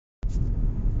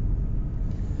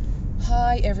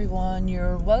Hi everyone,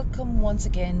 you're welcome once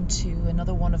again to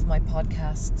another one of my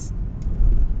podcasts.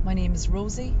 My name is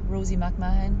Rosie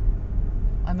McMahon.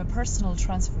 I'm a personal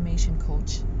transformation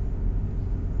coach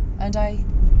and I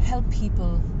help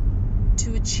people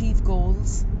to achieve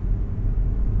goals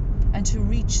and to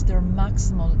reach their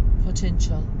maximal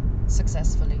potential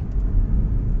successfully.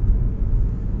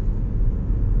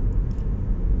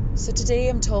 So today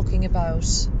I'm talking about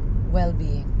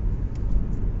well-being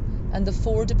and the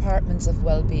 4 departments of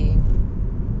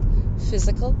well-being: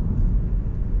 physical,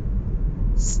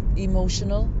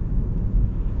 emotional,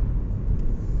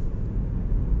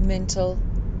 mental,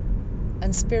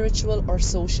 and spiritual or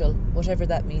social, whatever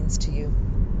that means to you.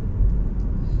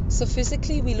 So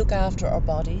physically, we look after our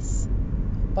bodies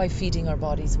by feeding our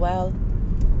bodies well,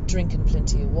 drinking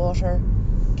plenty of water,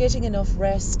 getting enough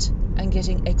rest, and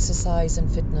getting exercise and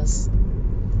fitness.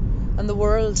 And the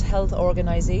World Health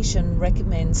Organization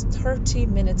recommends 30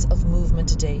 minutes of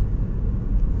movement a day.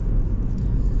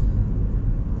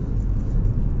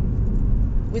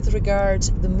 With regard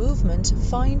to the movement,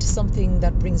 find something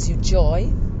that brings you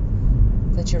joy,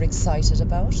 that you're excited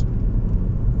about,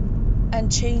 and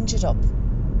change it up.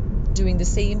 Doing the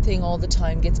same thing all the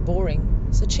time gets boring,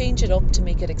 so change it up to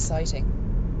make it exciting.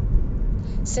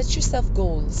 Set yourself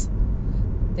goals.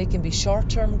 They can be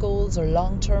short-term goals or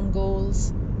long-term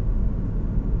goals.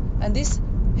 And this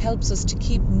helps us to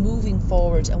keep moving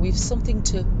forward, and we have something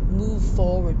to move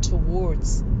forward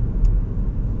towards.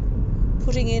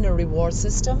 Putting in a reward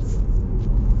system.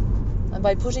 And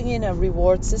by putting in a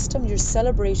reward system, you're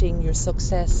celebrating your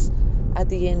success at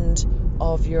the end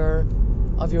of your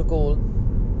goal.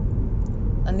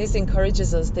 And this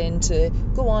encourages us then to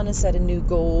go on and set a new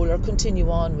goal or continue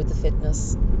on with the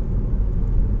fitness.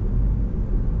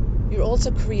 You're also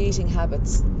creating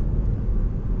habits.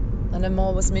 And I'm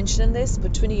always mentioning this,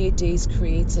 but 28 days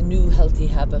creates a new healthy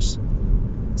habit.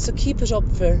 So keep it up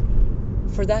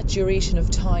for that duration of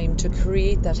time to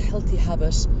create that healthy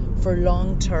habit for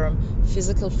long-term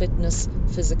physical fitness,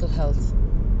 physical health.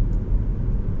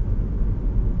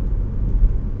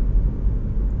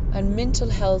 And mental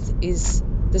health is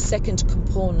the second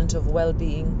component of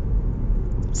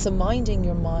well-being. So minding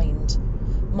your mind,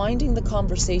 minding the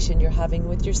conversation you're having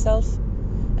with yourself,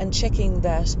 and checking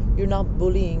that you're not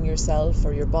bullying yourself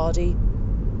or your body.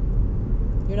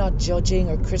 You're not judging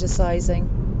or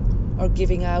criticizing or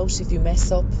giving out if you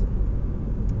mess up.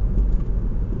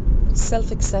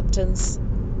 Self-acceptance,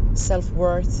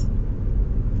 self-worth,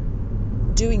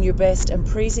 doing your best and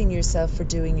praising yourself for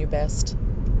doing your best.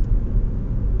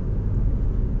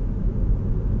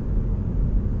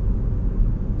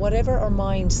 Whatever our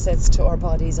mind sets to our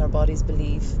bodies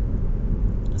believe.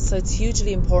 So it's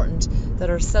hugely important that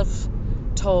our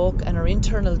self-talk and our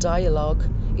internal dialogue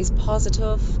is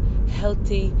positive,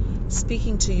 healthy,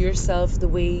 speaking to yourself the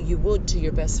way you would to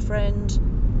your best friend,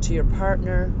 to your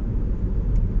partner.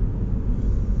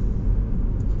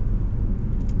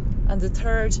 And the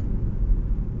third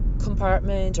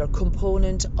compartment or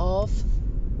component of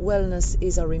wellness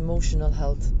is our emotional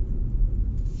health.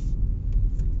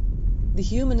 The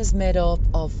human is made up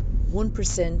of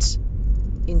 1%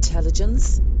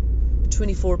 intelligence,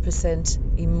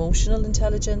 24% emotional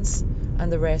intelligence,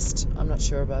 and the rest I'm not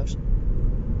sure about.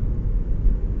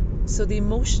 So the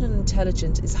emotional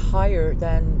intelligence is higher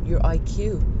than your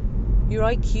IQ. Your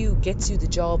IQ gets you the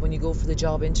job when you go for the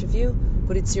job interview,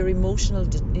 but it's your emotional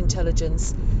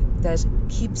intelligence that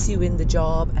keeps you in the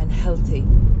job and healthy.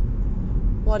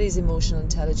 What is emotional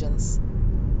intelligence?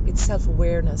 It's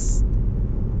self-awareness.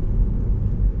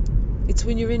 It's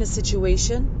when you're in a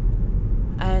situation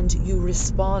and you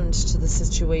respond to the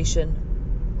situation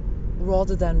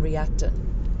rather than reacting.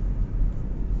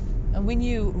 And when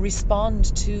you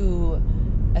respond to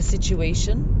a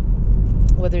situation,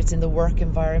 whether it's in the work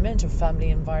environment or family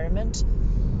environment,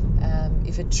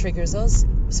 if it triggers us,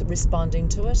 so responding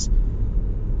to it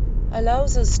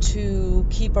allows us to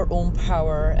keep our own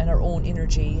power and our own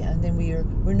energy, and then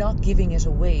we're not giving it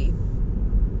away.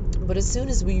 But as soon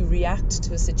as we react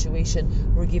to a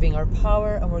situation, we're giving our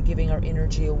power and we're giving our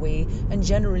energy away, and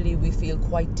generally we feel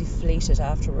quite deflated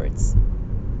afterwards.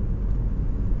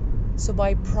 So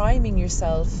by priming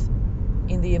yourself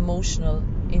in the emotional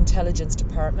intelligence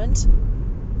department,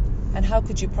 and how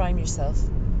could you prime yourself?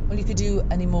 Well, you could do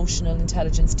an emotional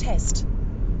intelligence test,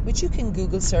 which you can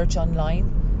Google search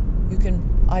online. You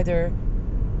can either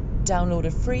download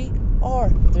it free, or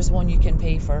there's one you can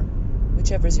pay for,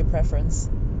 whichever is your preference.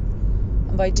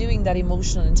 And by doing that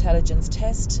emotional intelligence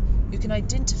test, you can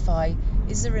identify,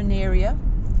 is there an area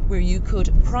where you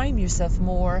could prime yourself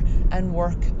more and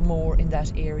work more in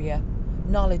that area?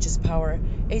 knowledge is power.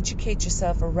 Educate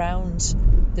yourself around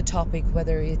the topic,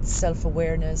 whether it's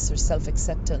self-awareness or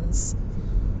self-acceptance,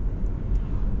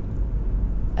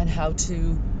 and how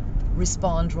to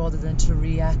respond rather than to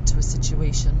react to a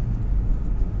situation.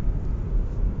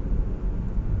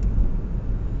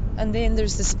 And then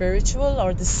there's the spiritual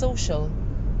or the social.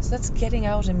 So that's getting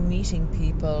out and meeting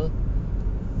people.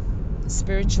 The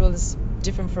spiritual is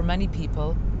different for many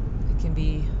people. It can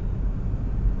be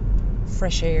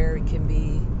fresh air, it can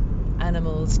be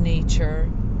animals,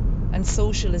 nature. And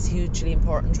social is hugely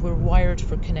important. We're wired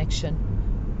for connection.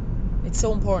 It's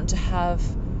so important to have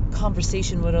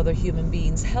conversation with other human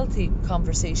beings, healthy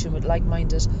conversation with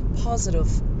like-minded, positive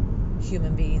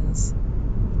human beings.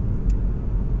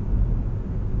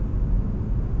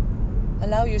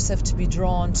 Allow yourself to be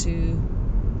drawn to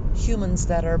humans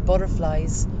that are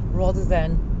butterflies rather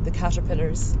than the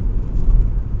caterpillars,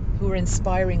 who are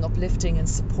inspiring, uplifting and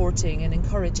supporting and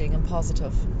encouraging and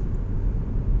positive.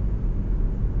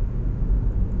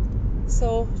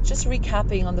 So just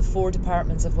recapping on the 4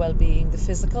 departments of well-being: the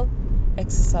physical,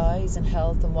 exercise and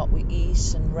health and what we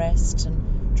eat and rest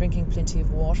and drinking plenty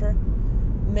of water;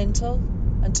 mental,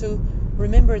 and to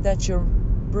remember that your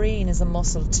brain is a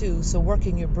muscle too, so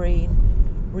working your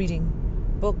brain, reading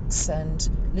books and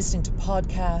listening to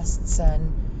podcasts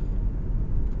and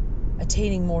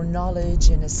attaining more knowledge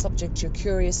in a subject you're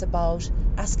curious about,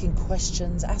 asking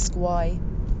questions, ask why.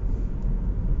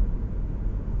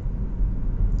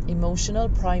 Emotional,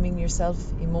 priming yourself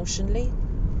emotionally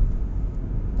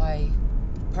by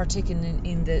partaking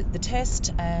in the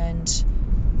test and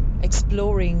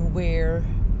exploring where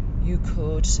you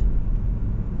could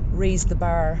raise the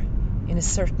bar in a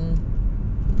certain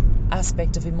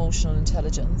aspect of emotional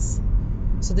intelligence,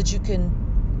 so that you can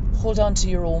hold on to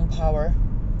your own power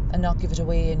and not give it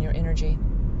away in your energy.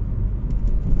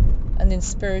 And then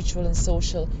spiritual and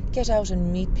social, get out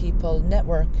and meet people,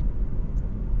 network.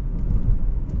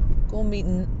 Go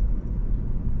meeting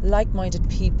like-minded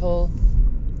people.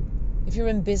 If you're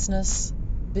in business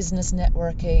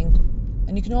networking,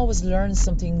 and you can always learn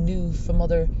something new from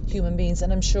other human beings,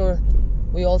 and I'm sure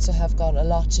we also have got a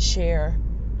lot to share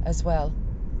as well.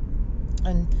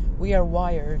 And we are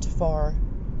wired for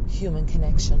human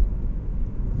connection.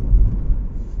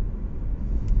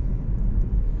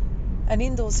 And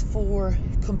in those 4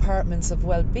 compartments of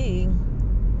well-being,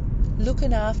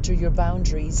 looking after your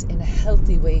boundaries in a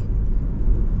healthy way.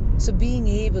 So being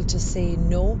able to say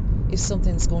no if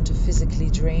something's going to physically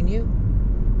drain you.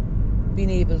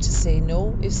 Being able to say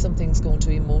no if something's going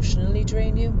to emotionally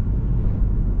drain you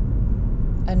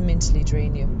and mentally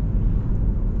drain you.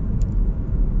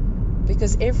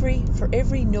 Because for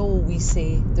every no we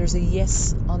say, there's a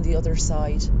yes on the other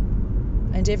side.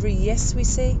 And every yes we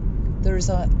say, there's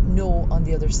a no on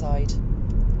the other side.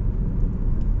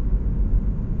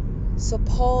 So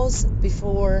pause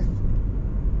before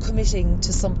committing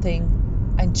to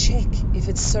something and check if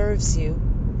it serves you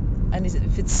and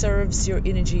if it serves your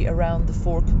energy around the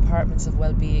 4 compartments of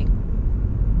well-being.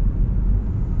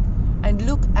 And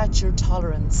look at your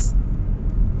tolerance.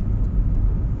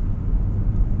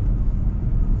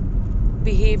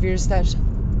 Behaviors that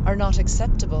are not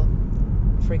acceptable.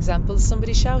 For example,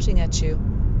 somebody shouting at you,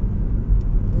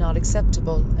 not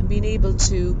acceptable, and being able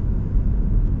to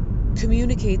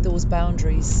communicate those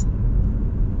boundaries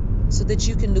so that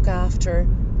you can look after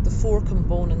the 4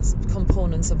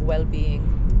 components of well-being.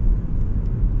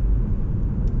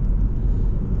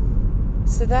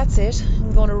 So that's it.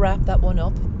 I'm going to wrap that one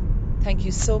up. Thank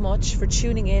you so much for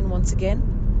tuning in once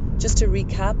again. Just to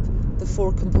recap the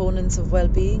 4 components of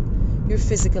well-being: your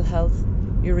physical health,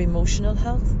 your emotional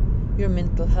health, your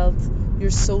mental health,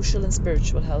 your social and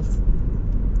spiritual health.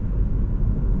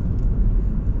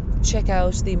 Check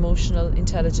out the emotional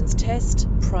intelligence test,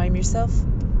 prime yourself,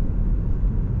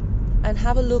 and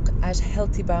have a look at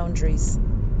healthy boundaries.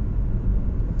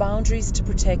 Boundaries to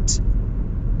protect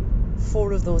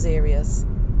 4 of those areas.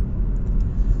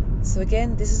 So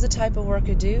again, this is the type of work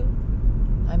I do.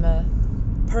 I'm a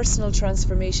personal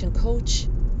transformation coach,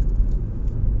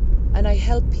 and I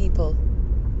help people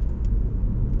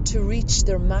to reach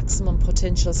their maximum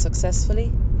potential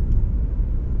successfully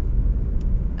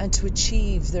and to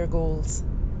achieve their goals.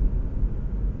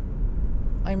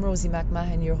 I'm Rosie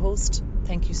McMahon, your host.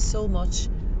 Thank you so much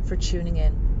for tuning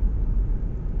in.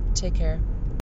 Take care.